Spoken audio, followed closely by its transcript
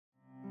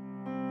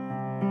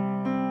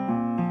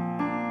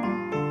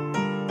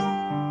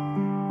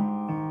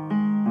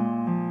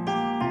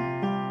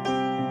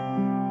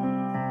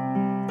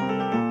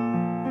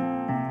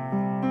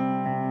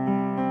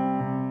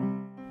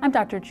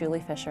I'm Dr.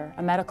 Julie Fisher,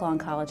 a medical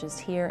oncologist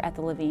here at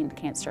the Levine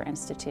Cancer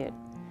Institute.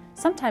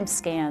 Sometimes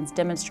scans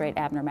demonstrate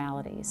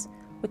abnormalities.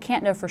 We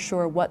can't know for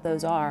sure what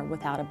those are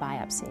without a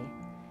biopsy.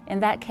 In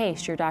that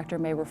case, your doctor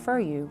may refer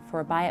you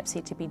for a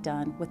biopsy to be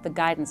done with the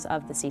guidance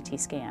of the CT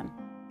scan.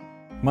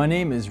 My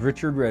name is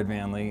Richard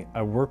Redvanly.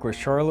 I work with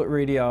Charlotte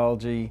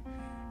Radiology,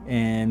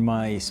 and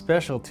my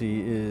specialty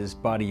is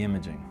body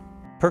imaging.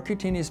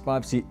 Percutaneous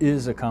biopsy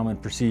is a common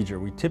procedure.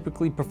 We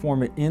typically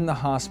perform it in the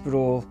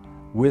hospital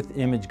with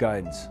image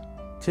guidance.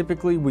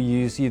 Typically we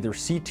use either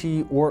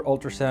CT or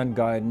ultrasound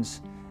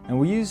guidance, and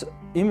we use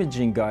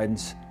imaging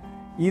guidance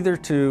either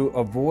to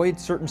avoid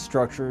certain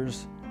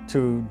structures,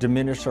 to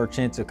diminish our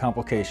chance of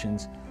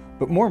complications,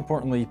 but more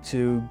importantly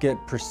to get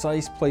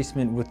precise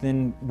placement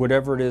within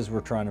whatever it is we're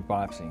trying to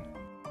biopsy.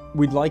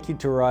 We'd like you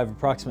to arrive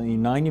approximately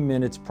 90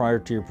 minutes prior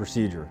to your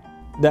procedure.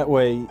 That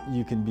way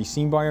you can be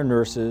seen by our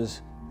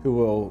nurses who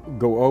will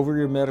go over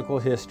your medical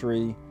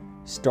history,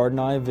 start an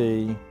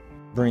IV,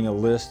 bring a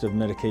list of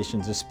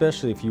medications,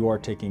 especially if you are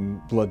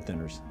taking blood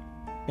thinners.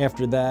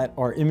 After that,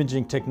 our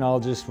imaging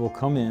technologist will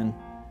come in,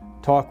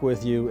 talk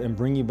with you, and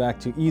bring you back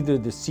to either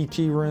the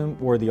CT room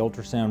or the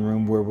ultrasound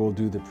room where we'll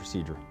do the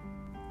procedure.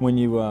 When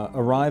you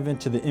arrive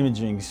into the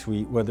imaging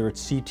suite, whether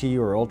it's CT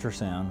or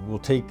ultrasound, we'll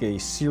take a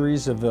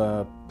series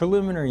of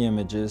preliminary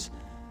images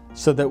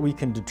so that we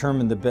can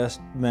determine the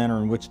best manner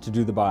in which to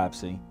do the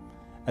biopsy.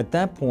 At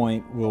that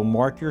point, we'll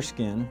mark your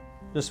skin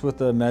just with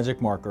a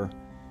magic marker,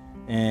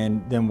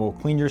 and then we'll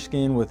clean your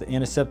skin with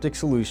antiseptic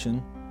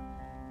solution.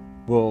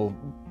 We'll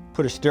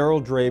put a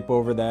sterile drape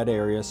over that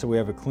area so we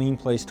have a clean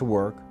place to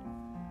work.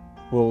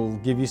 We'll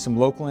give you some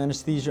local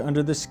anesthesia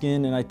under the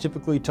skin, and I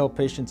typically tell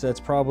patients that's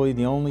probably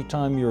the only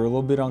time you're a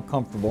little bit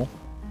uncomfortable.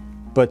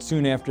 But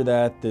soon after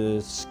that,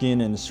 the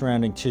skin and the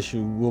surrounding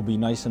tissue will be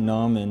nice and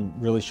numb and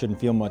really shouldn't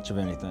feel much of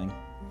anything.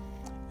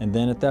 And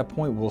then at that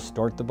point, we'll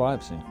start the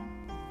biopsy.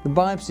 The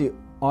biopsy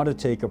ought to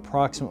take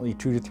approximately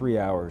 2 to 3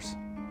 hours.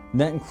 And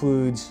that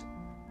includes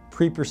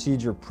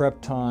pre-procedure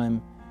prep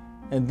time,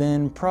 and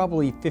then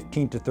probably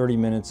 15 to 30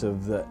 minutes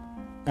of the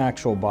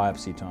actual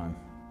biopsy time.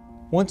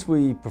 Once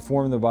we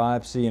perform the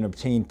biopsy and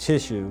obtain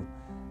tissue,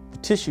 the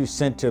tissue is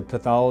sent to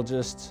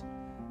pathologists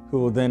who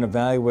will then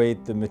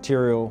evaluate the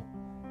material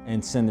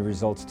and send the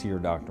results to your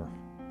doctor.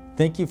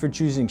 Thank you for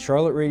choosing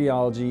Charlotte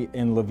Radiology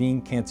and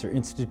Levine Cancer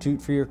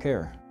Institute for your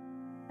care.